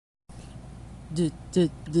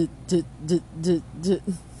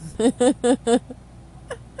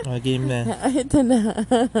Game na. Ito na.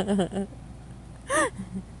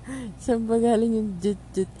 Saan ba galing yung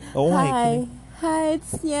Hi. Hi,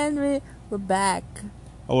 it's Nyan. We're back.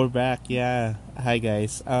 Oh, we're back, yeah. Hi,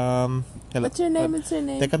 guys. Hello. What's your name?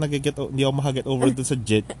 Teka, hindi ako makaget over dun sa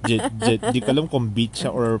jet. Di ko alam kung beat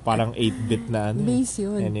siya or parang 8-bit na ano. Bass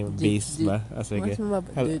yun. Anyway, bass ba? Sige.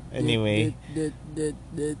 Anyway.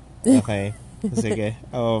 Okay. Sige.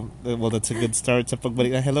 Well, that's a good start sa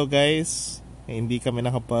pagbalik na. Hello, guys. Hindi kami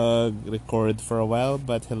nakapag-record for a while,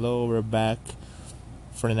 but hello, we're back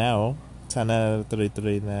for now. Sana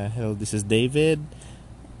tuloy-tuloy na. Hello, this is David.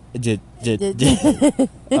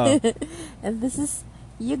 And this is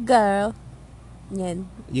you girl. Yan.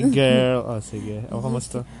 You girl. Oh, sige.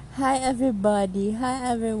 Kamusta? Hi everybody.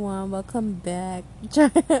 Hi everyone. Welcome back.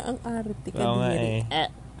 Ang arte ka din.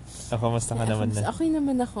 Kamusta ka naman na? Okay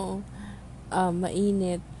naman ako.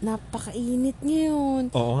 Mainit. Napakainit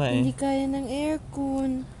ngayon. Oo nga Hindi kaya ng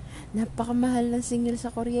aircon. Napakamahal ng singil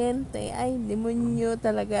sa kuryente. Ay, demonyo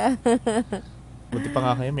talaga. Buti pa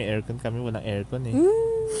nga kayo, may aircon kami. Walang aircon eh.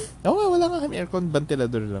 Oo, wala nga kami aircon.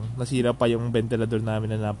 Ventilador lang. Nasira pa yung ventilador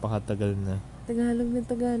namin na napakatagal na.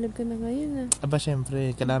 Tagalog ka na ngayon Aba,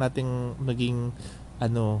 syempre. Kailangan nating maging,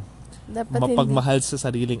 dapat mapagmahal sa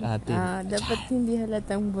sariling atin. Dapat hindi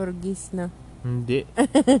halatang Borgis na. Hindi.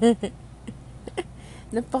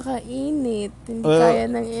 Napakainit. Hindi kaya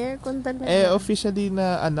ng aircon talaga. Officially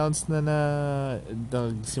na-announce na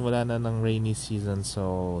nagsimula na ng rainy season,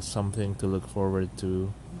 so something to look forward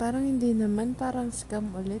to. Parang hindi naman. Parang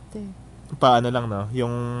scam ulit eh. Paano lang, no?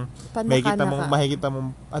 Yung makikita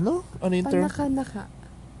mong, ano yung term? Panaka-naka.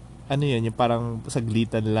 Ano yun? Yung parang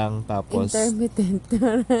saglitan lang, tapos... Intermittent.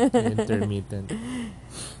 Intermittent.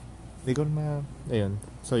 Hindi ko ayun.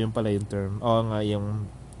 So, yun pala yung term. Oo nga, yung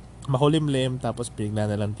makulimlim, tapos bigla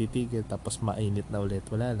na lang titigil, tapos mainit na ulit.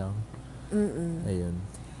 Wala lang. Ayun.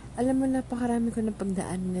 Alam mo, napakarami ko na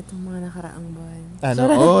pagdaan nitong mga nakaraang buwan.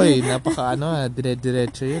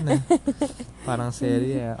 Dire-diretso yun Parang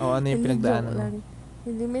serye. Ano yung pinagdaanan mo?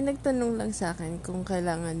 Hindi, may nagtanong lang sa akin kung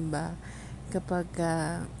kailangan ba kapag,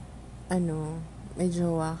 may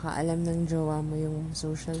jowa ka, alam ng jowa mo yung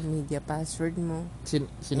social media password mo. Sino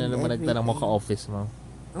naman nagtanong mo ka-office mo?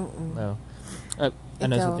 Oo.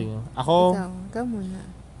 Ano sa tingin? Ako? Ikaw muna.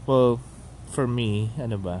 Well, for me,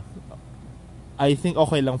 I think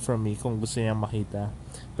okay lang for me kung gusto niyang makita.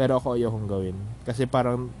 Pero ako ayokong gawin. Kasi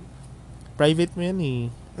parang private mo yan eh.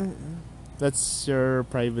 That's your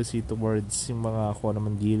privacy towards yung mga kung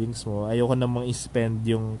naman dealings mo. Ayoko namang i-spend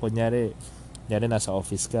yung, kunyari nasa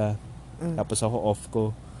office ka. Tapos ako off ko.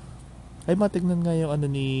 Ay, matignan nga yung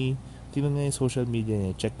tingnan nga yung social media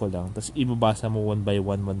niya, check ko lang. Tapos ibabasa mo one by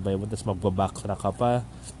one, tapos magbabacktrack ka pa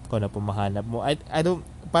kung ano pa mahanap mo. I don't,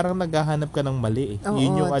 parang naghahanap ka ng mali eh.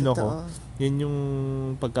 Yun yung totoo. Yun yung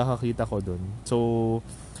pagkakakita ko dun. So,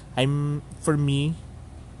 for me,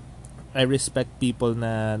 I respect people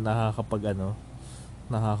na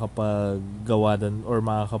nakakapaggawa dun or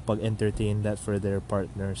makakapag-entertain that for their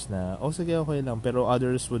partners na, sige, okay lang. Pero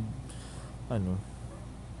others would,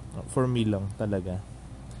 for me lang talaga.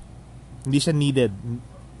 Hindi siya needed.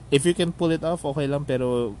 If you can pull it off, okay lang.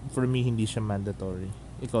 Pero for me, hindi siya mandatory.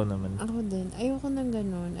 Ikaw naman. Ako din. Ayoko nang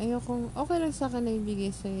ganun. Okay lang sa akin na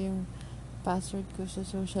ibigay sa'yo yung password ko sa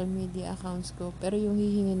social media accounts ko. Pero yung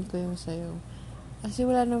hihingin ko yung sa'yo. Kasi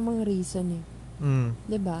wala namang reason eh.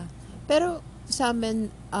 Diba? Pero sa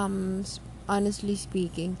amin, honestly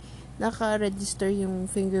speaking, naka-register yung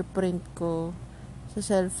fingerprint ko sa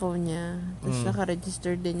cellphone niya. Tapos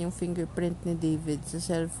naka-register din yung fingerprint ni David sa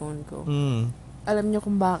cellphone ko. Alam niyo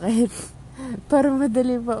kung bakit? Para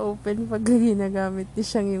madali pa-open pag ginagamit niya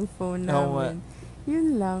siyang yung phone namin.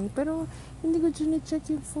 Yun lang. Pero hindi ko check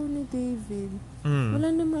yung phone ni David. Wala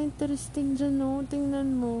namang interesting dyan, no?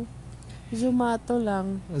 Tingnan mo. Zomato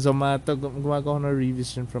lang. Gumagawa ko ng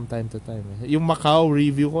reviews yun from time to time. Yung Macau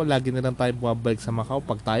review ko, lagi na lang tayo bumabalik sa Macau.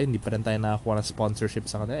 Pag tayo, hindi pa rin tayo nakakuha ng sponsorship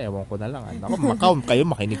sa kanila. Ewan ko na lang. Macau,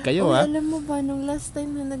 makinig kayo ha. Alam mo ba, nung last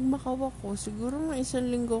time na nag-Macau ako, siguro mga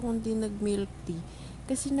 1 linggo kung di nag-milk tea.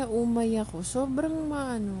 Kasi naumay ako. Sobrang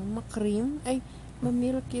ma-cream. Ay,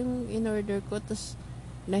 ma-milk yung in-order ko. Tapos,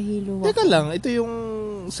 nahilo ako. Teka lang, ito yung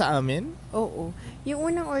sa amin? Oo. Yung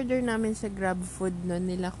unang order namin sa Grab Food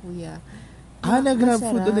nila kuya. Nag-Grab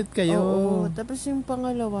Food ulit kayo? Oo. Tapos yung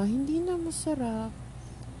pangalawa, hindi na masarap.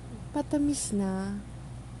 Patamis na.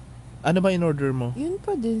 Ano ba in-order mo? Yun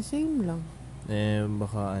pa din, same lang.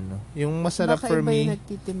 Baka yung masarap for me. Baka iba yung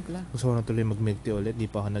nagtitimpla. Gusto ko na tuloy mag-milk tea ulit. Di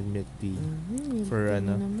pa ako nag-milk tea. Milk For tea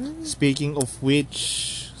naman. Speaking of which,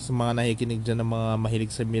 sa mga nakikinig dyan ng mga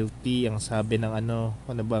mahilig sa milk tea, ang sabi ng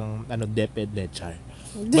DepEd Char.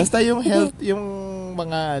 Basta yung health, yung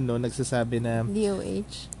mga nagsasabi na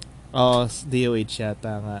DOH. DOH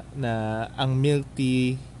yata nga, na ang milk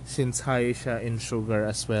tea, since high siya in sugar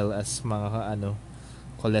as well as mga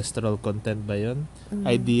cholesterol content ba yun?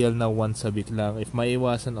 Ideal na once a week lang. If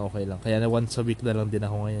maiwasan, okay lang. Kaya na once a week na lang din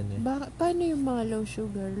ako ngayon eh. Paano yung mga low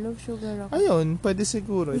sugar? Low sugar ako. Ayun, pwede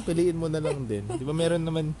siguro. Ipiliin mo na lang din. Di ba meron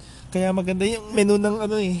naman, kaya maganda yung menu ng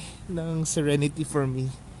ng Serenity for me.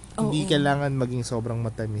 Hindi kailangan maging sobrang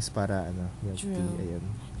matamis para milk tea. Ayun.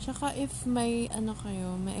 Tsaka if may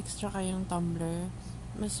may extra kayong tumbler,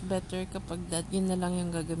 mas better kapag yun na lang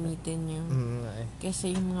yung gagamitin nyo.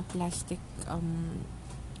 Kasi yung mga plastic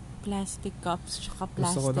cups tsaka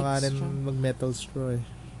plastic straw. Gusto ko na rin straw. mag-metal straw eh.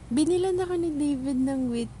 Binilan ako ni David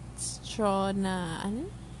ng with straw na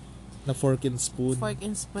na fork and spoon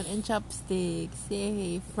and chopsticks.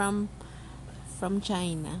 Yay! From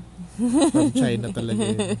China. From China talaga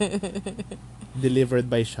yun. Delivered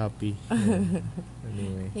by Shopee. Yeah.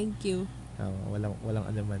 Anyway. Thank you. Walang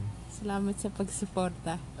anuman. Salamat sa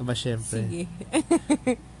pagsuporta. Aba, syempre. Sige.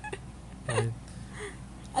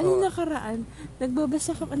 Nakaraan?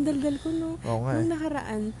 Nagbabasa ko, ang daldal ko, no? Oo nga. Nung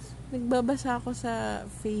nakaraan, nagbabasa ako sa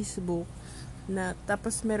Facebook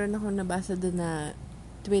tapos meron ako nabasa doon na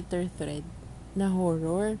Twitter thread na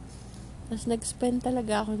horror. Tapos nag-spend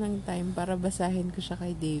talaga ako ng time para basahin ko siya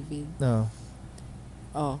kay David. No.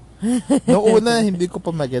 Noong una, hindi ko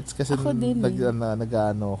pa magets kasi ako din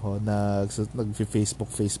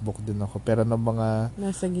nag-Facebook din ako. Pero nung mga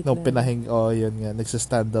nasa gitna. yun nga,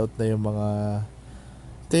 nagsa-stand out na yung mga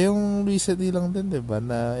ito yung recently lang din, diba?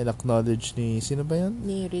 Na in-acknowledge ni, sino ba yun?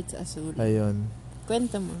 Ni Ritz Azul. Ayun.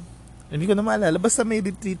 Kwento mo. Hindi ko na maalala. Basta may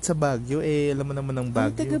retreat sa Baguio. Alam mo naman ng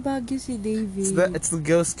Baguio. Taga Baguio si David. It's the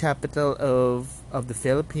ghost capital of the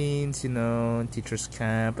Philippines, teacher's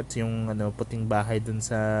camp. At yung puting bahay dun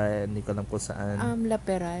sa, hindi ko alam kung saan.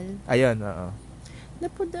 Laperal. Ayun, oo.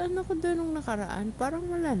 Napadaan ako doon nung nakaraan. Parang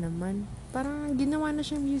wala naman. Parang ginawa na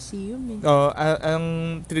siyang museum eh. Ang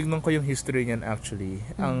tinignan ko yung history niyan actually.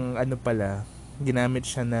 Ang pala, ginamit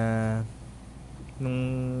siya na nung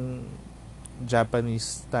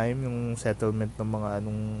Japanese time, yung settlement ng mga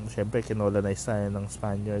syempre kinolonize tayo ng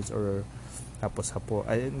Spaniards or tapos Hapon.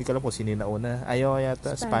 Hindi ko alam kung sino na una.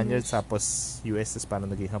 Yata Spaniards tapos US, parang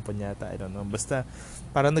naging Hapon yata. I don't know. Basta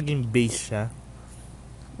parang naging base siya.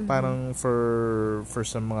 Parang for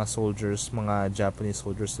some mga soldiers, mga Japanese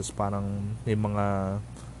soldiers, tapos parang may mga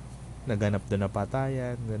naganap doon na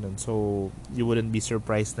patayan, ganun. So, you wouldn't be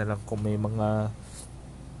surprised na lang kung may mga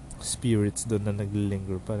spirits doon na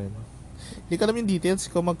naglilinger pa rin. Hindi ko alam yung details,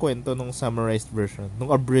 ko magkwento nung summarized version, nung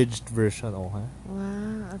abridged version, ha?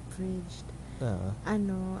 Wow, abridged.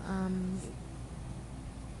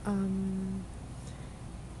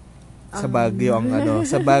 Sa Baguio ang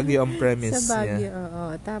premise sa Baguio, niya.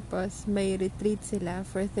 oo. Tapos may retreat sila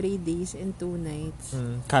for 3 days and 2 nights.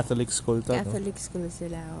 Catholic school to, Catholic school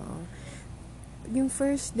sila, oo. Yung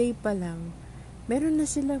first day pa lang,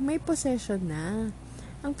 may possession na.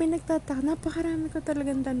 Ang pinagtataka, napakarami ko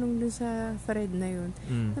talagang tanong dun sa thread na yun.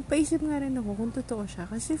 Napaisip nga rin ako kung totoo siya.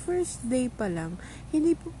 Kasi first day pa lang,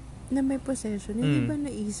 hindi po na may possession. Hindi ba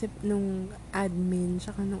naisip nung admin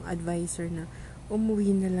tsaka nung advisor na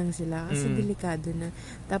umuwi na lang sila kasi delikado na.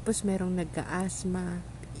 Tapos merong nagka-asthma,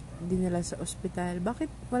 dinala sa ospital.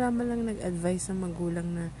 Bakit wala man lang nag-advise sa magulang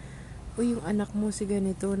na yung anak mo si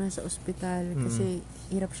ganito nasa ospital kasi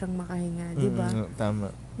hirap siyang makahinga, di ba?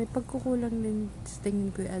 Tama. May pagkukulang din sa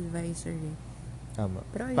tingin ko yung advisor eh. Tama.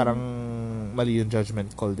 Pero parang mali yung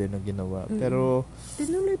judgment call din na ginawa. Pero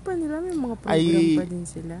tinuloy pa nila, may mga program pa din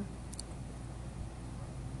sila.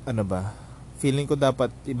 Ano ba? Feeling ko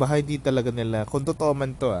dapat hindi talaga nila, kung totoo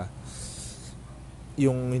man to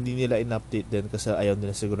yung hindi nila in-update din kasi ayaw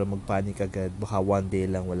nila siguro mag-panic agad, baka one day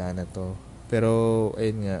lang wala na to. Pero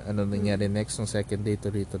ayun nga, nangyari next, ng second day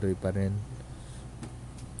tuloy-tuloy pa rin.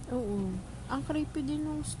 Oo. Ang creepy din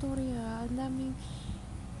ng story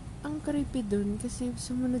ang creepy dun kasi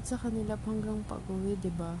sumunod sa kanila hanggang pag-uwi,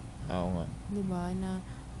 diba? Oo nga. Diba, na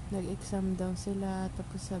nag-exam daw sila,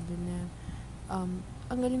 tapos sabi na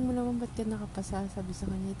ang galing mo naman, ba't ka nakapasa? Sabi sa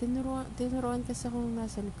kanya, tinuruan kasi akong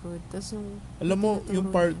nasa likod. Tapos alam mo,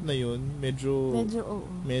 yung part na yun, medyo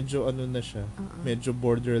na siya. Medyo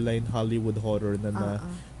borderline Hollywood horror na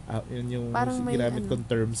yun yung ginamit kong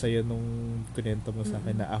term sa'yo nung kunento mo sa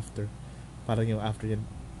akin na after. Parang yung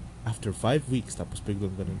after 5 weeks, tapos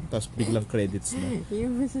biglang ganun. Tapos biglang credits na.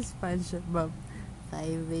 Yung Mrs. SpongeBob,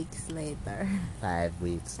 5 weeks later. 5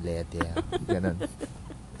 weeks later. Ganun.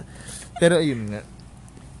 Pero yun nga,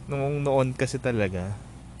 noon kasi talaga,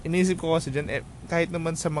 iniisip ko kasi dyan, kahit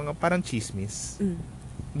naman sa mga parang chismis,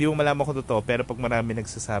 hindi mo malaman kung totoo, pero pag marami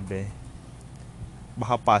nagsasabi,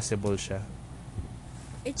 baka possible siya.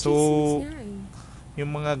 So,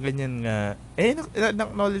 yung mga ganyan nga,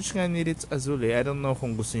 na-acknowledge nga ni Ritz Azul I don't know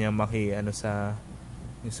kung gusto niya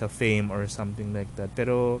sa fame or something like that.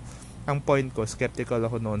 Pero, ang point ko, skeptical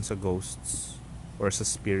ako noon sa ghosts or sa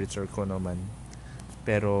spirits or kung naman.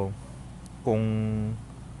 Pero, kung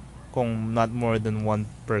not more than one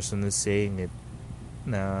person is saying it,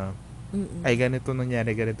 na, ay ganito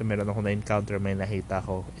nangyari, ganito, meron ako na-encounter, may nakita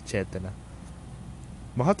ko, etc.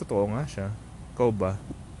 Baka totoo nga siya. Ikaw ba?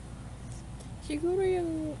 Siguro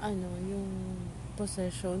yung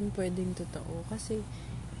possession pwedeng totoo kasi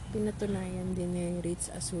pinatunayan din ni Ritz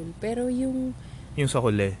Azul. Pero yung sa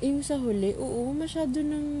huli? Yung sa huli, oo, masyado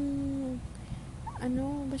ng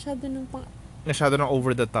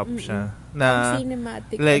over the top siya. Na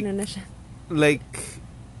cinematic, like, na siya. Like,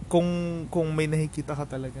 kung may nakikita ka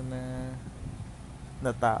talaga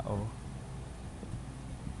na tao,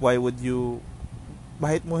 why would you,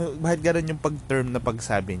 bakit ganun yung pag-term na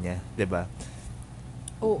pagsabi niya, 'di ba?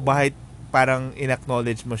 Bakit parang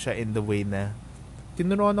in-acknowledge mo siya in the way na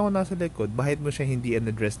tinuruan ako nasa likod, bakit mo siya hindi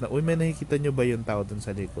in-address na, uy, may nakikita nyo ba yung tao dun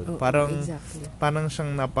sa likod? Exactly. Parang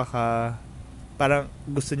siyang parang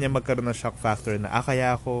gusto niya magkaroon ng shock factor na,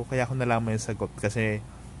 kaya ako nalaman yung sagot kasi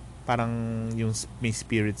parang yung may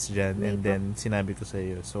spirits dyan and then sinabi ko sa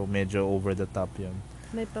iyo. So, medyo over the top yun.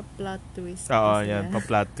 May pa-plot twist. Oo, yan.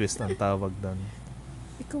 Pa-plot twist ang tawag doon.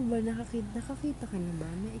 Ikaw ba, nakakita ka na ba?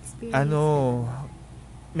 May experience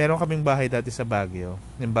meron kaming bahay dati sa Baguio.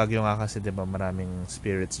 Yung Baguio nga kasi, diba, maraming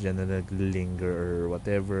spirits dyan na naglinger or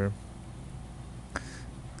whatever.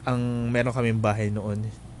 Meron kaming bahay noon.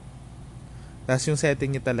 Tapos yung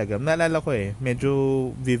setting niya talaga, naalala ko medyo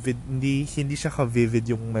vivid, hindi siya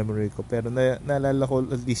ka-vivid yung memory ko, pero naalala ko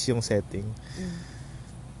at least yung setting.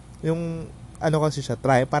 Yung, kasi siya,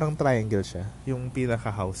 parang triangle siya, yung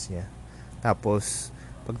pinaka-house niya. Tapos,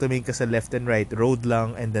 pag tumingin ka sa left and right, road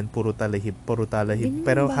lang, and then puro talahib.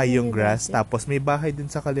 Pero high yung grass. Tapos may bahay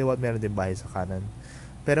din sa kaliwa, meron din bahay sa kanan.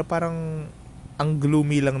 Pero parang, ang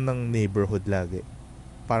gloomy lang ng neighborhood lagi.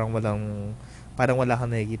 Parang wala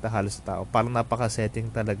kang nakikita halos sa tao. Parang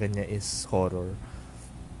napaka-setting talaga niya is horror.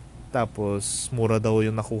 Tapos, mura daw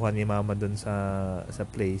yung nakuha ni mama dun sa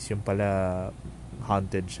place. Yung pala,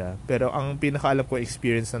 haunted siya. Pero ang pinakaalam ko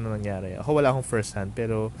experience na nangyari, ako wala akong first hand,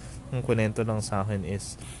 pero ang kunento lang sa akin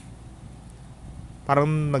is parang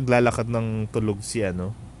naglalakad ng tulog si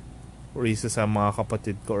or isa sa mga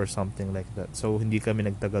kapatid ko or something like that. So hindi kami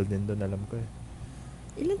nagtagal din doon, alam ko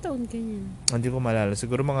Ilan taon ka niyan? Hindi ko malala,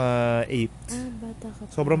 siguro mga 8. Bata ka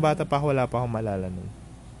pa. Sobrang bata pa ako, wala pa akong malala nun.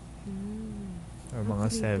 Or mga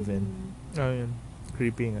 7. Yun,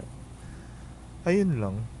 creepy nga. Ayun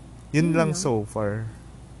lang. Yun lang so far.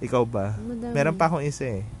 Ikaw ba? Madami. Meron pa akong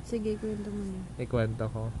isa Sige, kwento mo na. Ikwento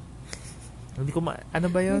ko. Hindi ko ano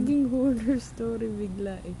ba yun? Naging horror story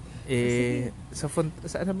bigla sa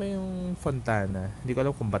ano ba yung Fontana? Hindi ko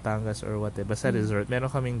alam kung Batangas or whatever. Basta resort. Meron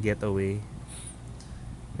kaming getaway.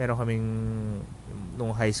 Meron kaming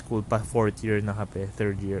nung high school pa, 4th year na kape.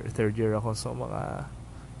 Third year ako. So, mga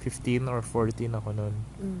 15 or 14 ako nun.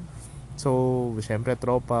 So, syempre,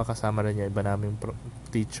 tropa, kasama rin niya, iba naming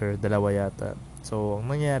teacher, dalawa yata. So,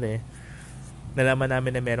 ang nangyari, nalaman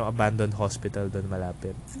namin na merong abandoned hospital doon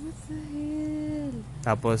malapit. What the hell?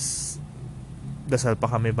 Tapos, dasal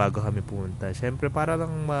pa kami bago kami pumunta. Syempre, para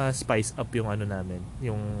lang ma-spice up yung namin,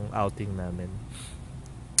 yung outing namin.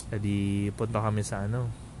 Edi, punta kami sa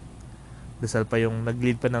dasal pa yung,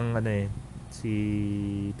 nag-lead pa ng si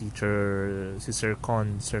teacher, si Sir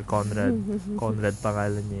Conrad. Conrad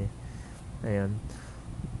pangalan niya. Ayun.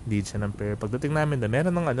 Lead siya ng prayer. Pagdating namin doon,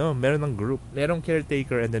 meron ng group. Merong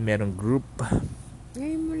caretaker and then merong group.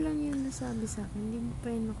 Ngayon mo lang yun nasabi sa akin. Hindi mo pa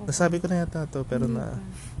yun ako. Nasabi ko na yata to, pero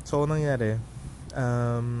So, anong nangyari?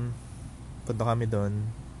 Punta kami doon.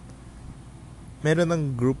 Meron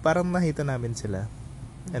ng group, parang nakita namin sila.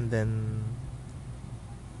 And then,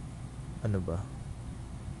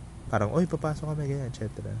 parang, papasok kami, ganyan,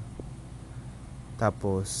 etc.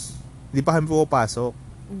 Tapos, hindi pa kami pupasok.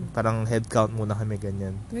 Parang head count muna kami,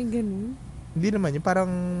 ganyan. May ganun? Hindi naman, yung parang,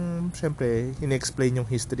 syempre, in-explain yung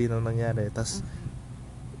history na nangyari. Tapos,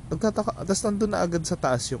 nagtataka, tapos nandun na agad sa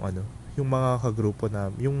taas yung yung mga kagrupo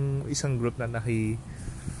na, yung isang group na naki-meet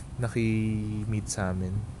sa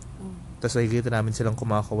amin. Tapos nakikita namin silang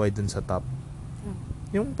kumakaway dun sa top.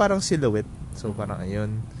 Yung parang silhouette. So, parang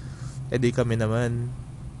ayun. Di kami naman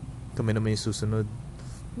yung susunod.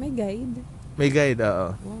 May guide? May guide,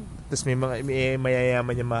 oo. Wow. Tapos may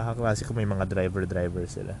mayayaman yung mga kaklase ko, may mga driver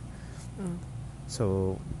sila.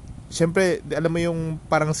 So, syempre, alam mo yung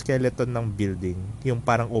parang skeleton ng building, yung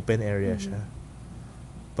parang open area siya.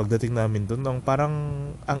 Pagdating namin doon,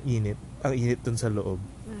 ang init doon sa loob.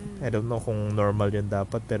 I don't know kung normal yun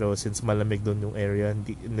dapat, pero since malamig doon yung area,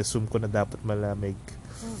 in-assume ko na dapat malamig.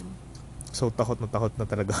 So, takot na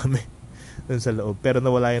talaga kami doon sa loob. Pero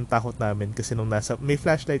nawala yung takot namin kasi may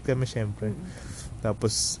flashlight kami syempre.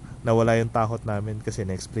 Tapos, nawala yung takot namin kasi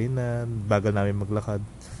na-explain na, bagal namin maglakad.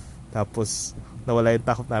 Tapos, nawala yung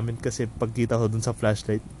takot namin kasi pagkita ko dun sa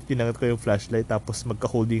flashlight, tinangat ko yung flashlight, tapos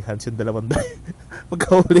magka-holding hands yung dalawang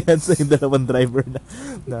magka-holding hands na yung dalawang driver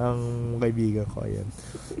ng kaibigan ko. Ayan.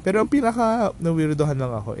 Pero ang pinaka na-weirdohan lang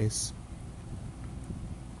ako is,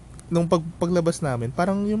 nung paglabas namin,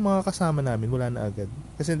 parang yung mga kasama namin, wala na agad.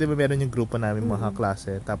 Kasi di ba meron yung grupo namin, mga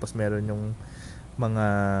klase, tapos meron yung mga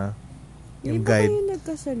yung guide. Hindi ba kayo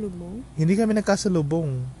nagkasalubong? Hindi kami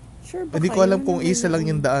nagkasalubong. Sure ba hindi ko alam kung isa lang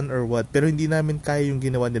yung daan or what, pero hindi namin kaya yung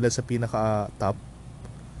ginawa nila sa pinaka-top.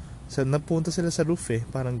 So, napunta sila sa roof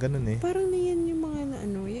parang ganun Parang na yan yung mga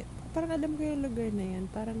parang alam ko yung lugar na yan,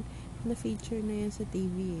 parang na-feature na yan sa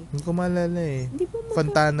TV Hindi ko maalala Di ba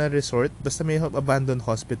Fontana Resort, basta may abandoned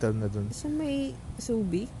hospital na dun. Sa may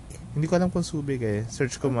Subic? Hindi ko alam kung Subic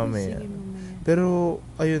search ko mamaya. Sige, mamaya. Pero,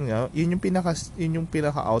 ayun nga, yun yung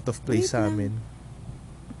pinaka out of place sa amin.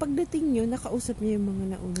 Pagdating nyo, nakausap niyo yung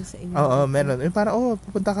mga nauna sa inyo. Oo, meron. Parang,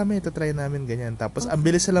 pupunta kami, tatry namin, ganyan. Tapos, ang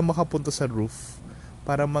bilis sila makapunta sa roof.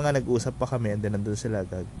 Parang mga nag-usap pa kami, and then nandun sila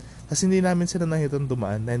agad. Kasi hindi namin sila nakitang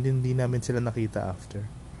dumaan, and hindi namin sila nakita after.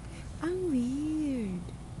 Ang weird.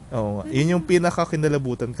 Oo nga. Yun yung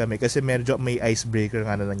pinaka-kinalabutan kami, kasi medyo may icebreaker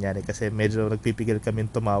nga na nangyari, kasi medyo nagpipigil kami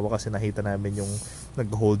tumawa kasi nakita namin yung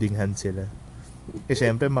nag-holding hand sila. Kasi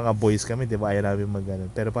syempre, mga boys kami, di ba, ayaw namin mag-ganon.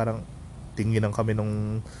 Pero parang, tinginan kami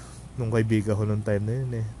nung kaibigan ko nung time na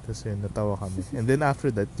yun Tapos yun, natawa kami. And then after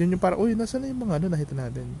that, yun yung parang, uy, nasa na yung mga nakita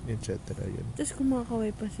natin, etc. Yun. Tapos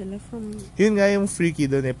kumakaway pa sila from... Yun nga yung freaky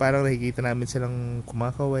doon parang nakikita namin silang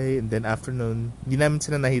kumakaway, and then after nun, hindi namin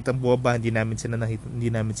sila nakitang bumaba, hindi namin sila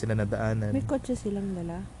nadaanan. May kotse silang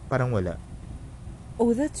dala? Parang wala.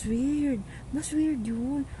 Oh, that's weird. Mas weird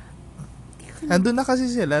yun. Andun na kasi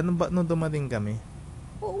sila nung dumating kami.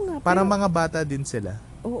 Oo nga. Parang mga bata din sila.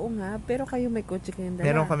 Oo nga, pero kayo may kotse kayong dala.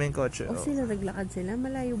 Meron kaming kotse. O sila naglakad sila?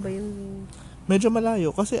 Malayo ba yung... Medyo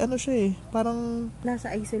malayo kasi ano siya parang...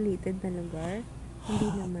 Nasa isolated na lugar? Hindi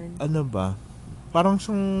naman. Ano ba? Parang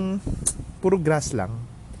siyang puro grass lang.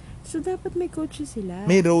 So dapat may kotse sila?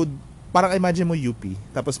 May road. Parang imagine mo UP.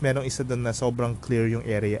 Tapos merong isa doon na sobrang clear yung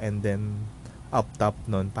area, and then up top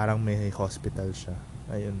nun, parang may hospital siya.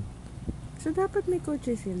 Ayun. So dapat may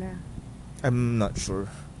kotse sila? I'm not sure.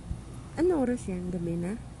 Ano oras yan? Gabi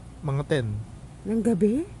na? Mga 10. Ng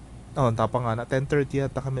gabi? Tapa nga na. 10:30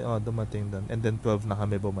 yata kami dumating doon. And then 12 na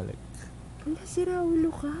kami bumalik. Wala, si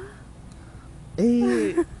Raulo ka?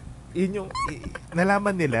 Yun yung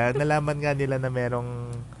nalaman nga nila na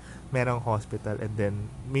merong hospital, and then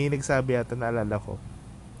may nagsabi yata, naalala ko,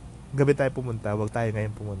 gabi tayo pumunta, wag tayo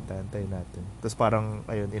ngayon pumunta, antayin natin. Tapos parang,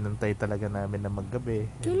 ayun, inantay talaga namin na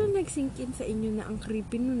maggabi. Kailan nag-sink in sa inyo na ang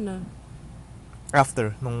creepy nun na?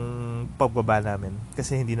 After, nung pagbaba namin.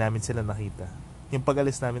 Kasi hindi namin sila nakita. Yung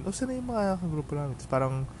pag-alis namin, saan yung mga grupo namin? Tapos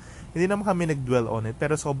parang, hindi naman kami nag-dwell on it,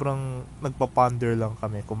 pero sobrang nagpa-ponder lang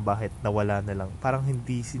kami kung bakit nawala na lang. Parang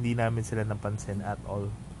hindi namin sila napansin at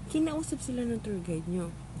all. Kinausap sila ng tour guide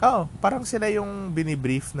nyo? Oo, parang sila yung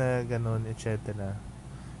binibrief na gano'n, etc.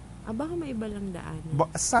 Baka may iba lang daan.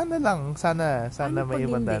 Sana Ano may pag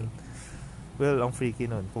ibang hindi? daan. Well, ang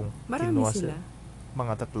freaky nun. Kung Marami kinuha sila?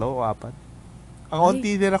 Mga 3 o 4. Ang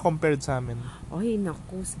onti nila compared sa amin. Ay,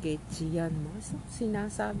 naku, sketchy yan, ma. So,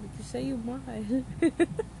 sinasabi ko sa'yo, mahal.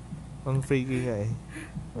 Ang freaky nga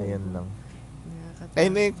Ayan lang. Nakakatawa.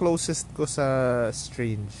 Ayun na yung closest ko sa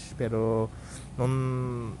strange. Pero,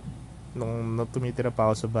 nung tumitira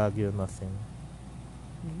pa ako sa Baguio, nothing.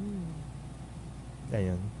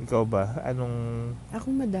 Ayun. Ikaw ba?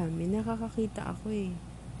 Ako madami. Nakakakita ako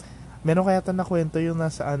Meron kaya na kwento yung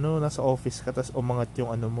nasa office ka, tas umangat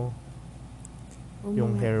yung mo.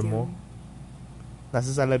 Yung hair mo.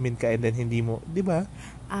 Nasa salamin ka, and then hindi mo, di ba?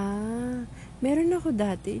 Meron ako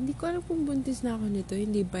dati. Hindi ko alam kung buntis na ako nito.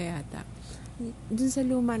 Hindi pa yata. Dun sa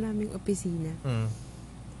luma naming opisina.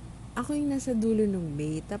 Ako yung nasa dulo ng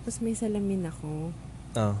bay. Tapos may salamin ako.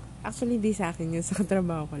 Actually, di sa akin yun. Sa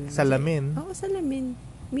trabaho ko lang. Salamin? Oo, salamin.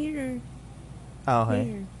 Mirror. Okay.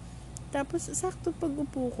 Mirror. Tapos, sakto pag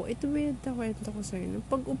upo ko, ito ba yung kwento ko sa'yo?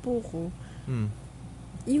 Pag upo ko,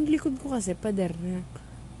 yung likod ko kasi, pader na.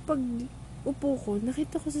 Pag upo ko,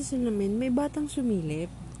 nakita ko sa salamin, may batang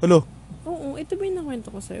sumilip. Hello? Oo, ito ba yung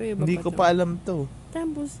nakwento ko sa'yo? Hindi ko pa alam to.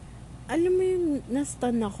 Tapos, alam mo yung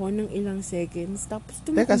na-stun ako ng ilang seconds. Tapos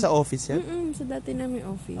Teka, sa office yan? Sa dati namin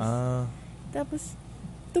office. Ah. Tapos,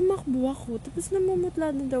 tumakbo ako. Tapos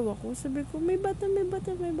namumutla na daw ako. Sabi ko, may bata.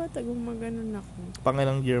 Gumaganon ako.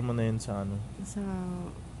 Pangilang year mo na yun sa ano? Sa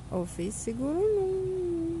office? Siguro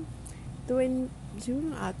nung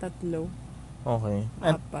siguro tatlo. Okay.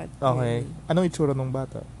 Apat. Okay. Anong itsura ng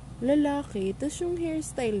bata? Lalaki. Tapos yung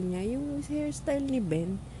hairstyle niya, yung hairstyle ni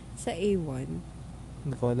Ben sa A1.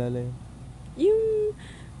 Hindi ko alala yun. Yung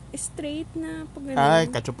straight na pag ganun. Ay,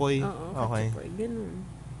 kachupoy. Oo, okay. kachupoy. Ganun.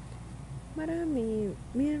 Marami.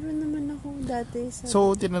 Meron naman akong dati sa...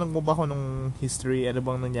 So, tinanong mo ba ako nung history? Ano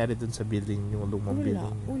bang nangyari dun sa building, yung lumang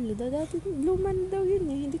building? Wala. Dati, luman daw yun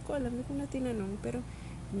eh. Hindi ko alam. Hindi ko na tinanong. Pero,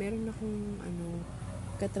 meron akong,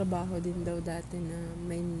 katrabaho din daw dati na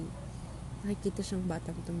may nakikita siyang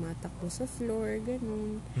batang tumatakbo sa floor,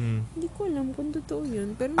 ganun. Hindi ko alam kung totoo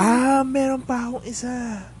yun. Pero, meron pa akong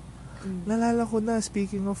isa. Nalala ko na,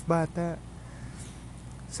 speaking of bata.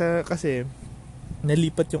 Kasi,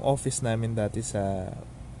 nalipat yung office namin dati sa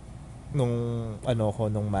nung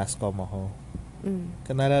masscom ako.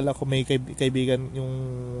 Kanalala ko may kaibigan yung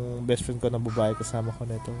best friend ko na babae kasama ko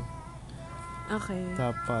nito. Okay.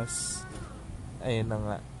 Tapos ayun na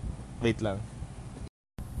nga. Wait lang.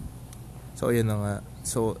 So ayun na nga.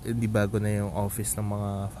 So hindi bago na yung office ng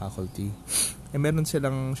mga faculty. Meron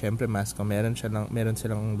silang syempre masscom, meron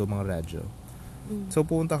silang lumang radyo. So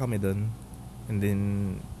pumunta kami doon. And then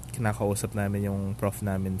kinakausap namin yung prof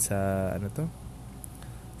namin sa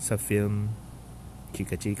sa film,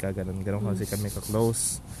 chika ganun kasi kami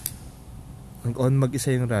ka-close. Nag-on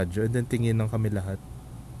mag-isa yung radyo and then tingin ng kami lahat.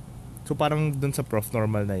 So parang dun sa prof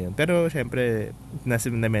normal na yun, pero syempre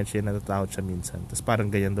na-mention natatakot siya minsan, tapos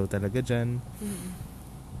parang ganyan daw talaga dyan.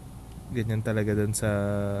 Ganyan talaga dun sa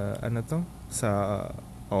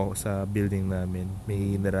sa building namin,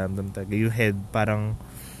 may naramdam talaga yung head, parang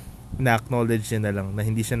na-acknowledge niya na lang na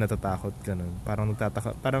hindi siya natatakot, ganun. Parang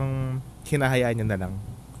parang hinahayaan niya na lang.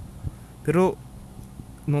 Pero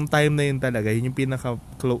nung time na yun talaga, yun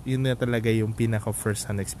na talaga yung pinaka first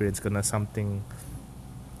hand experience ko na something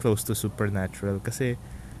close to supernatural. Kasi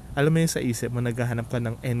alam mo yun, sa isip mo naghahanap ka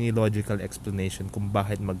ng any logical explanation kung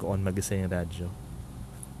bakit mag-on mag-isa yung radyo.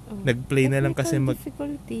 Nag-play na lang kasi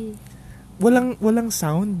difficulty. Walang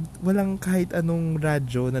sound, walang kahit anong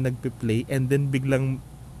radyo na nagpe-play and then biglang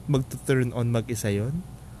mag-turn on mag-isa yun.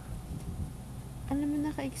 Alam mo,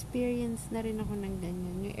 naka-experience na rin ako ng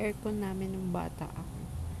ganyan. Yung aircon namin nung bata ako,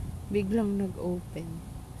 biglang nag-open.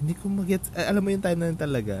 Hindi ko mag-get. Alam mo yung time na yun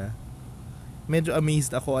talaga, medyo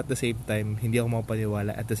amazed ako at the same time. Hindi ako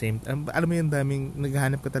mapaniwala at the same time. Alam mo yung daming,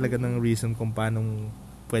 naghahanap ka talaga ng reason kung paano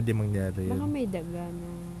pwede mangyari yun. Baka may daga na...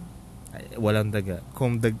 Ay, walang daga.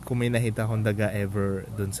 Kung may nakita akong daga ever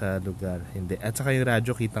dun sa lugar, hindi. At saka yung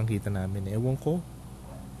radyo, kitang-kita namin. Ewan ko.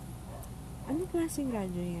 Anong klaseng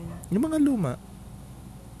radyo yan? Yung mga luma.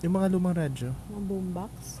 Yung mga lumang radyo. Mga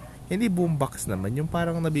boombox? Hindi boombox naman. Yung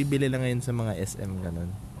parang nabibili lang ngayon sa mga SM,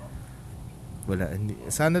 ganun. Wala. Hindi.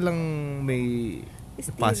 Sana lang may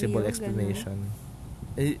Stereo, possible explanation.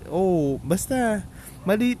 Basta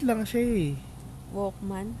maliit lang siya eh.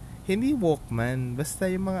 Walkman? Hindi Walkman.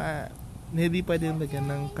 Basta yung mga hindi pwedeng lagyan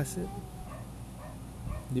ng cassette.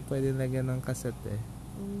 Hindi pwedeng lagyan ng cassette eh.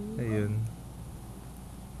 Ayun.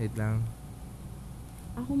 Wait lang.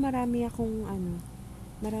 Ako marami akong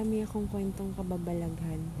kwentong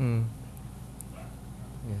kababalaghan.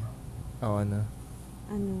 Yeah. Oo na.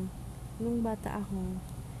 Nung bata ako,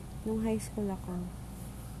 nung high school ako,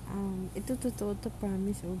 ito totoo to,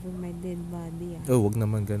 promise over my dead body. Wag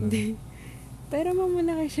naman ganun. Pero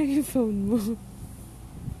mamulaki siya yung phone mo.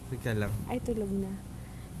 Teka lang. Ay, tulog na.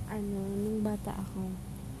 Nung bata ako,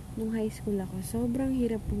 nung high school ako, sobrang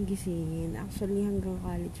hirap kong gisingin. Actually, hanggang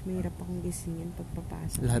college, mahirap akong gisingin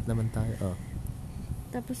pagpapasok. Lahat naman tayo,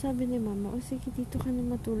 Tapos sabi ni mama, sige, dito ka na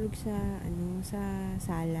matulog sa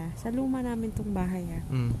sala. Sa luma namin tong bahay,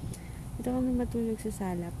 Dito ka na matulog sa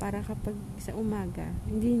sala para kapag sa umaga,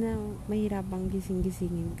 hindi na mahirapang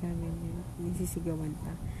gising-gisingin ka. Nisisigawan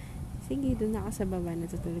pa. Sige, doon ako sa baba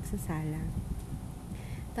natutulog sa sala.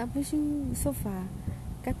 Tapos yung sofa,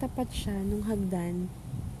 katapat siya nung hagdan.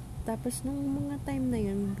 Tapos nung mga time na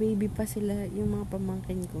yun, baby pa sila yung mga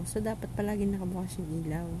pamangkin ko. So, dapat palagi nakabukas yung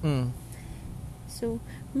ilaw. So,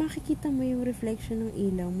 makikita mo yung reflection ng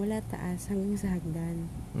ilaw mula taas hanggang sa hagdan.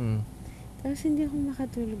 Tapos, hindi ako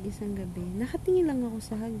makatulog isang gabi. Nakatingin lang ako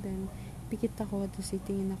sa hagdan. Pikit ako, tapos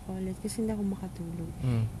itingin ako ulit kasi hindi ako makatulog.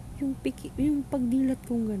 Yung pagdilat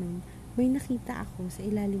kong ganun, may nakita ako sa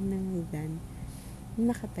ilalim ng hagdan.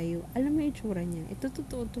 Nakatayo. Alam mo yung itsura niya. Ito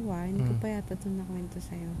totoo to, hindi ko pa yata ito nakwento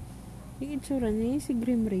sa'yo. Yung itsura niya, yung si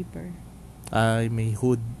Grim Reaper. Ay, may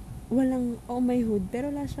hood. May hood,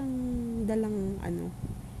 pero wala siyang dalang ano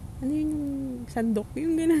yun yung sandok,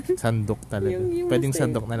 yung gano'n. Sandok talaga. Yung pwedeng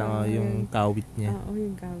sandok na lang, yung kawit niya. Oo,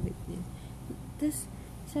 yung kawit niya. Tapos,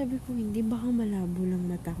 sabi ko, hindi, baka malabo lang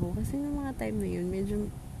mata ko. Kasi ng mga time na yun, medyo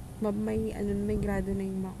may grado na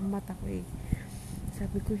yung mata ko eh.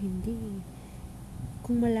 Sabi ko, hindi.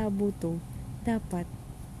 Kung malabo to, dapat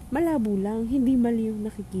malabo lang, hindi mali yung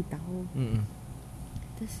nakikita ko. Mm-mm.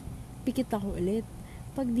 Tapos, pikit ako ulit.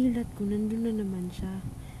 Pag dilat ko, nandun na naman siya.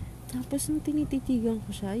 Tapos, nung tinititigan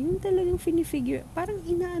ko siya, yung talagang finifigure, parang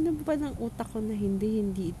inaano pa ng utak ko na hindi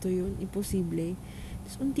ito yun, imposible.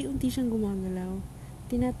 Tapos, unti-unti siyang gumagalaw.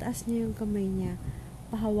 Tinataas niya yung kamay niya,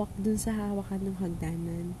 pahawak dun sa hawakan ng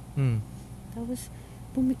hagdanan. Tapos,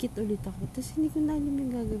 pumikit ulit ako. Tapos, hindi ko na alam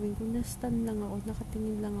yung gagawin ko. Na-stand lang ako,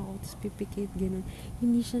 nakatingin lang ako, tapos pipikit, gano'n.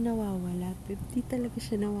 Hindi siya nawawala. Hindi talaga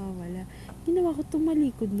siya nawawala. Ginawa ko,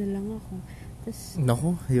 tumalikod na lang ako. Tapos,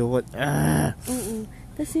 naku, yun. Oo.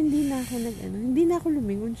 Tapos, hindi na ako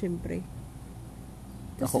lumingon, syempre.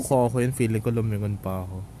 Ako yun, feeling ko lumingon pa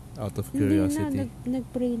ako. Out of curiosity. Hindi na,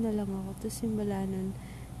 nag-pray na lang ako. Tapos, simula nun,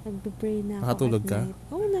 nagpe-pray na ako. Nakatulog ka?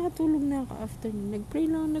 Oo, nakatulog na ako after nun.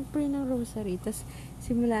 Nagpray ng rosary. Tapos,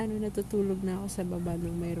 simula nun, natutulog na ako sa baba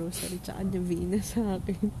nung may rosary. Tsaka novena sa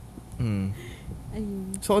akin.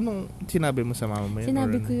 Ayun. So, anong sinabi mo sa mama mo yun?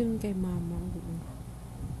 Sinabi ko yun kay mama.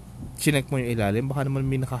 Chinek mo yung ilalim? Baka naman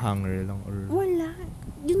may nakahanger lang. Or... Wala.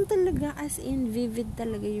 Yun talaga, as in, vivid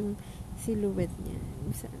talaga yung silhouette niya.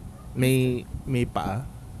 May paa?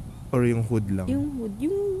 Or yung hood lang? Yung hood.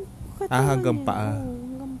 Yung katawan hanggang niya. paa. Oo,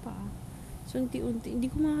 hanggang paa. So, unti-unti. Hindi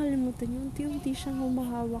ko makakalimutan yung unti-unti siyang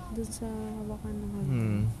humahawak dun sa hawakan ng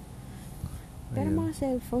hagdan. Pero mga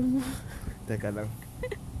cellphone mo. Teka lang.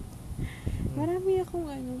 Marami akong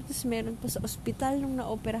Tapos meron pa sa ospital nung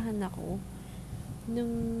naoperahan ako.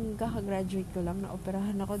 Nung kaka-graduate ko lang,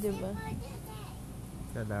 naoperahan ako, diba?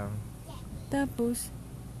 Teka lang. Tapos,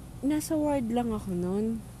 nasa ward lang ako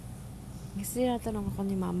nun. Kasi tinatanong ako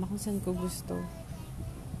ni mama kung saan ko gusto.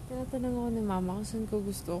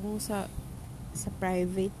 Kung sa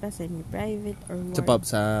private pa, semi-private, or ward.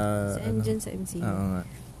 Sa Dyan sa MCU. Oo nga.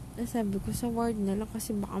 Sabi ko, sa ward na lang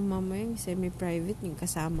kasi baka mama yung semi-private, yung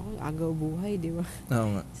kasama ko, agaw buhay, di ba? Oo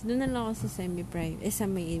nga. So, doon na lang ako sa semi-private, sa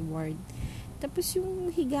may ward. Tapos,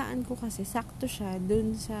 yung higaan ko kasi, sakto siya,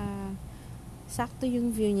 sakto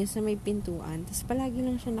yung view niya sa may pintuan. Tapos, palagi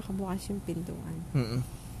lang siya nakabukas yung pintuan.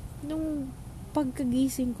 Nung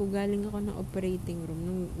pagkagising ko, galing ako ng operating room,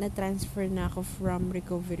 nung na-transfer na ako from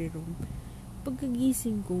recovery room,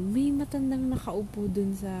 pagkagising ko, may matandang nakaupo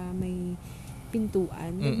dun sa may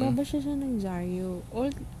pintuan. Nagbabasa siya ng dyaryo.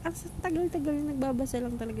 Sa tagal-tagal, nagbabasa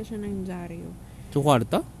lang talaga siya ng dyaryo. Sa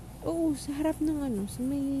kwarta? Oo, sa harap ng sa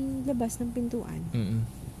may labas ng pintuan.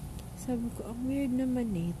 Sabi ko, ang weird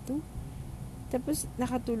naman nito. Tapos,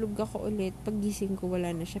 nakatulog ako ulit. Paggising ko,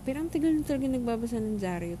 wala na siya. Pero ang tagal na talaga nagbabasa ng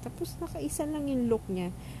dyaryo. Tapos, nakaisa lang yung look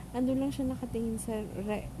niya. Ando lang siya nakatingin sa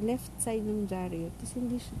left side ng dyaryo. Tapos,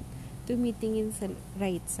 hindi siya tumitingin sa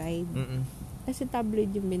right side. Kasi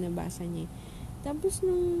tabloid yung binabasa niya. Tapos,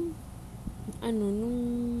 nung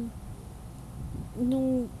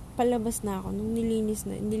palabas na ako, nung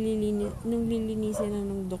lilinisin na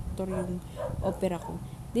ng doktor yung opera ko,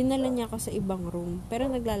 dinala niya ako sa ibang room, pero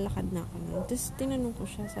naglalakad na ako nun. Tapos, tinanong ko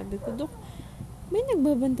siya, sabi ko, Dok, may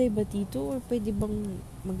nagbabantay ba dito? Or pwede bang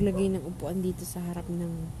maglagay ng upuan dito sa harap ng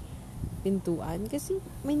pintuan? Kasi,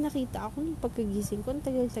 may nakita ako nung pagkagising ko, ang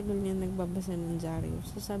tagal-tagal niya nagbabasa ng dyaryo.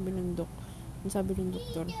 So, sabi ng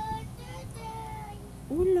doktor,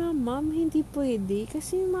 wala, ma'am, hindi pwede.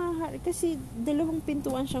 Kasi dalawang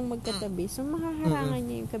pintuan siyang magkatabi. So, mahaharangan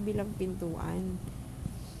niya yung kabilang pintuan.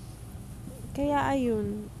 Kaya,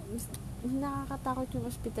 ayun, nakakatakot yung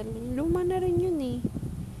ospital. Luma na rin yun eh.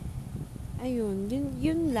 Ayun,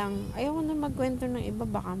 yun lang. Ayoko na magkwento ng iba,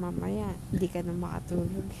 baka mamaya hindi ka na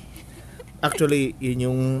makatulog. Actually, yun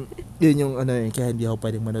yung kaya hindi ako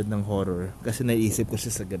pwedeng manood ng horror. Kasi naisip ko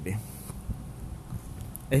siya sa gabi.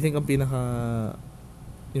 I think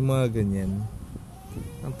yung mga ganyan,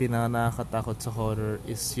 ang pinaka nakakatakot sa horror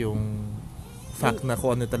is yung fact na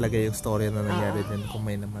kung ano talaga yung story na nangyari din, kung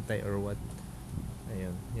may namatay or what.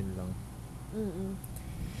 Ayun, yun lang.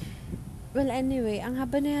 Well, anyway, ang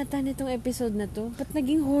haba na yata nitong episode na to. Ba't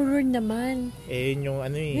naging horror naman? Yun yung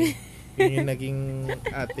yun yung naging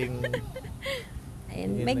ating...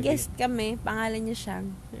 Ayun, may guest kami, pangalan niya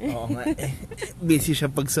Shang. Oo nga, busy siya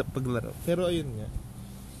paglaro. Pero ayun nga.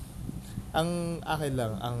 Ang akin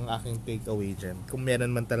lang, ang aking takeaway dyan, kung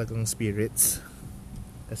meron man talagang spirits,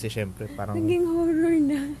 Kasi syempre, parang... Naging horror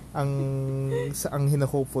na. Ang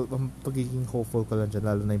pagiging hopeful ko lang dyan,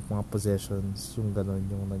 lalo na yung mga possessions, yung gano'n,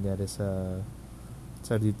 yung nangyari sa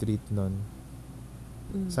retreat nun.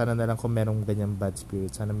 Sana na lang kung merong ganyang bad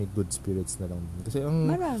spirits, sana may good spirits na lang. Kasi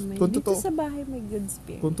marami. Dito sa bahay may good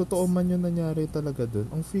spirits. Kung totoo man yung nangyari talaga dun,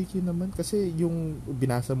 ang freaky naman. Kasi yung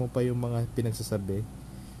binasa mo pa yung mga pinagsasabi,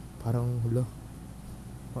 parang,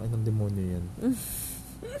 ang inang demonyo yan.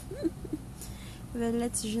 Well,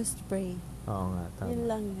 let's just pray. Oo nga, tama. Yun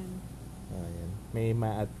lang yan. Yan. May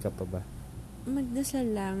ma-add ka pa ba?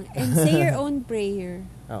 Magdasal lang. And say your own prayer.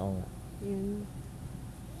 Oo nga. Yun.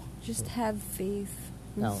 Just have faith.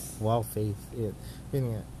 Wow, faith.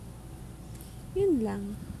 Yun nga. Yun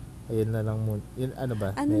lang. Ayun na lang muna. Ano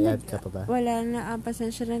ba? May add ka pa ba? Wala na.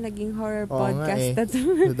 Pasensya na naging horror podcast na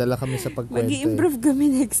to. Nadala kami sa pagkwento. Mag-i-improve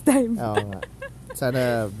kami next time. Oo nga.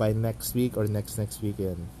 Sana by next week or next week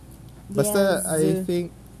yan. Basta, yes. I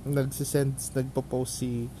think, nagpo-post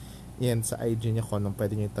si yan sa IG niya kung anong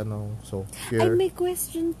pwede niya itanong. So, Ay, may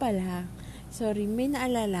question pala. Sorry, may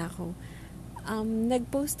naalala ko.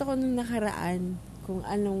 Nag-post ako nung nakaraan kung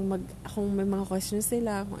may mga questions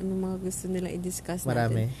sila, kung anong mga gusto nila i-discuss natin.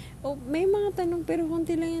 Marami. May mga tanong pero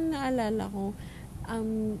konti lang yung naalala ko.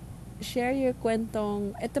 Share your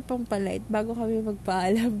kwentong, ito pang palait, bago kami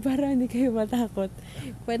magpaalam para hindi kayo matakot.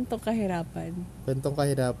 Kwentong kahirapan. Kwentong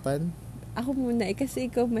kahirapan? Ako muna kasi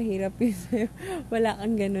ikaw mahirap yun sa'yo. Wala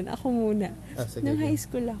kang ganun. Ako muna. Nung high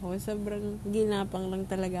school ako, sobrang ginapang lang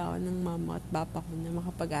talaga ako ng mama at papa ko na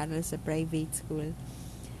makapag-aral sa private school.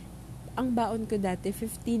 Ang baon ko dati,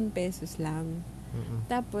 15 pesos lang.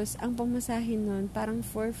 Tapos, ang pamasahin nun, parang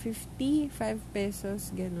 4.50, 5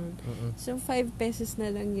 pesos, ganun. So, 5 pesos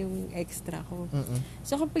na lang yung extra ko.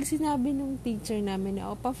 So, kapag sinabi nung teacher namin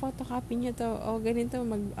na, pa-photocopy nyo to, ganito,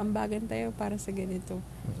 mag-ambagan tayo para sa ganito.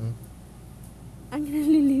 Ang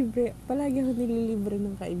nililibre, palagi ako nililibre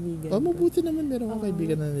ng kaibigan. Mabuti naman meron akong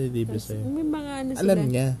kaibigan na nililibre sa'yo. May mga sila.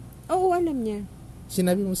 Alam niya? Oo, alam niya.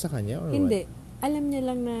 Sinabi mo sa kanya or hindi. what? Alam niya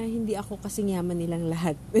lang na hindi ako kasing yaman nilang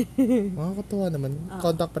lahat. Makakatuwa naman.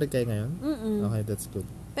 Contact pa rin kayo ngayon? Okay, that's good.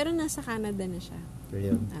 Pero nasa Canada na siya.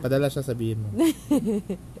 Ayun. Padala siya, sabihin mo.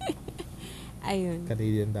 Ayun.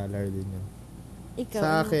 Canadian dollar din yun. Ikaw,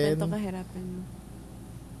 sa akin, kwento kahirapan mo?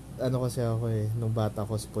 Ano kasi ako nung bata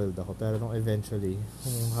ko, spoiled ako. Pero nung eventually,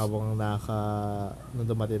 habang nung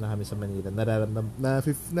dumating na kami sa Manila, nararamdam,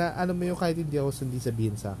 alam mo yung kahit hindi ako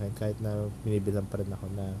sabihin sa akin, kahit na binibilang pa rin ako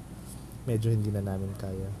na medyo hindi na namin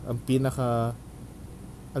kaya. Ang pinaka,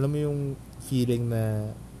 alam mo yung feeling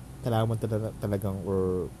na kailangan mo talagang,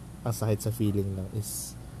 or ang sakit sa feeling lang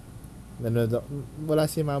is, wala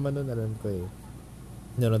si mama nun, alam ko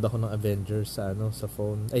nanonood ako ng Avengers sa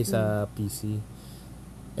phone, sa PC.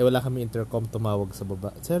 Wala kami intercom, tumawag sa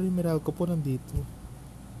baba. Sir, Meralco po nandito.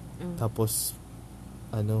 Tapos,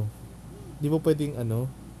 di mo pwedeng,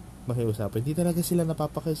 makiusapan. Hindi talaga sila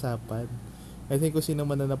napapakiusapan. I think kung sino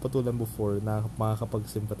man na napatulan before, na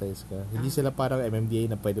makakapag-sympathize ka. Hindi sila parang MMDA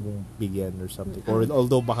na pwede mong bigyan or something. Or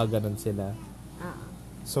although baka ganun sila.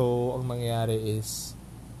 So, ang nangyayari is,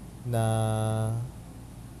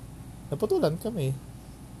 napatulan kami.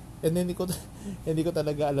 And then, hindi ko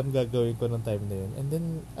talaga alam gagawin ko nung time na yun. And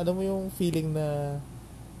then, alam mo yung feeling na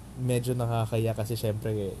medyo nakakaya kasi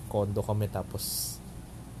syempre, condo kami tapos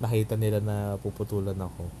nakita nila na puputulan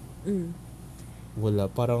ako. Wala.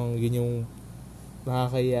 Parang yun yung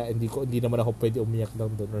nakakaya. Hindi naman ako pwede umiyak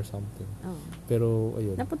lang doon or something. Pero,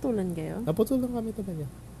 ayun. Naputulan kayo? Naputulan kami talaga.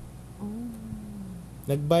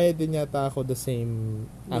 Nagbayad din yata ako the same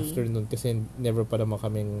afternoon kasi never pa naman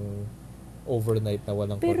kaming overnight na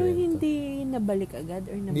walang pero kuryente. Hindi nabalik agad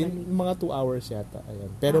or nabalik? Mga 2 hours yata. Ayan.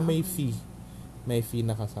 Pero may fee. May fee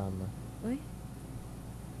na kasama. Uy?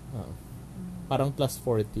 Parang plus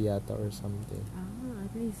 40 yata or something.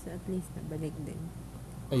 At least nabalik din.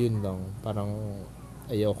 Ayun lang. Parang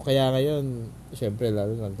ayoko. Kaya ngayon, syempre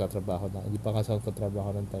lalo nagtatrabaho na. Hindi pa kasi ako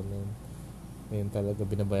trabaho ng time na yun. Ngayon talaga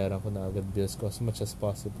binabayaran ko na agad bills ko as much as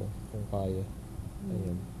possible kung kaya.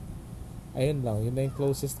 Ayun lang. Yun na yung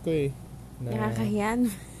closest ko Nakakahiyan.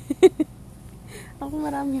 Ako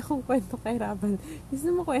marami akong kwento kahirapan. Gusto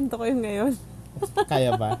mo kwento ko yung ngayon?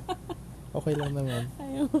 Kaya ba? Okay lang naman.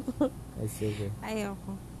 Ayoko. Sige.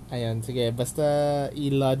 Ayoko. Ayun, sige. Basta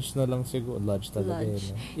i-lodge na lang siguro. Lodge talaga yun.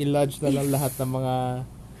 I-lodge na lang lahat ng mga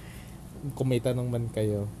kung may tanong man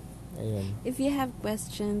kayo. Ayun. If you have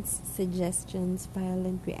questions, suggestions,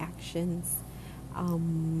 violent reactions,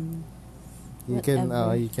 you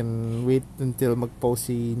can wait until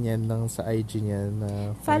mag-post si Nian lang sa IG niya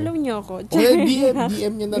na follow niyo ako.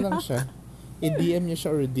 DM niya na lang siya. I-DM niya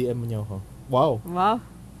siya or DM niyo ako. Wow.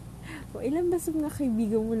 O, ilan ba sa mga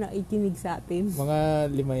kaibigan mo na ikinig sa atin?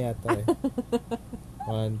 Mga 5 yata eh.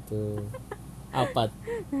 1, 2, 4.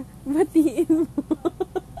 Batiin mo.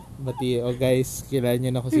 O guys, kilala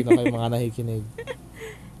nyo na kung sino kayo mga nakikinig.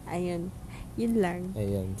 Ayun. Yun lang.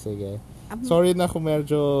 Ayun, sige. Sorry na kung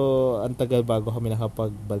medyo ang tagal bago kami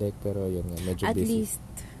nakapagbalik, pero yun nga, medyo At busy. At least,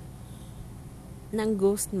 ng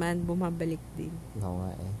ghost man, bumabalik din. Oo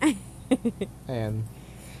nga eh. Ayan.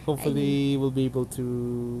 Hopefully, we'll be able to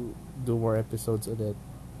do more episodes ulit.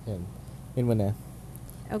 Ayan. Yun muna.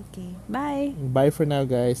 Okay. Bye. Bye for now,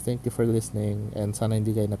 guys. Thank you for listening. And sana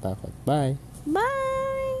hindi kayo natakot. Bye.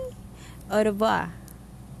 Bye! Au revoir.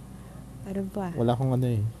 Au revoir. Wala akong ano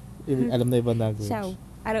eh. Alam na ibang language. Ciao.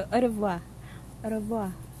 Au revoir. Au revoir.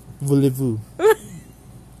 Voulez-vous?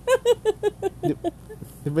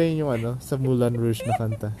 Di ba yun yung ano? Sa Moulin Rouge na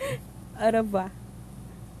kanta? Au revoir.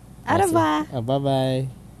 Au revoir.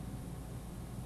 Bye-bye.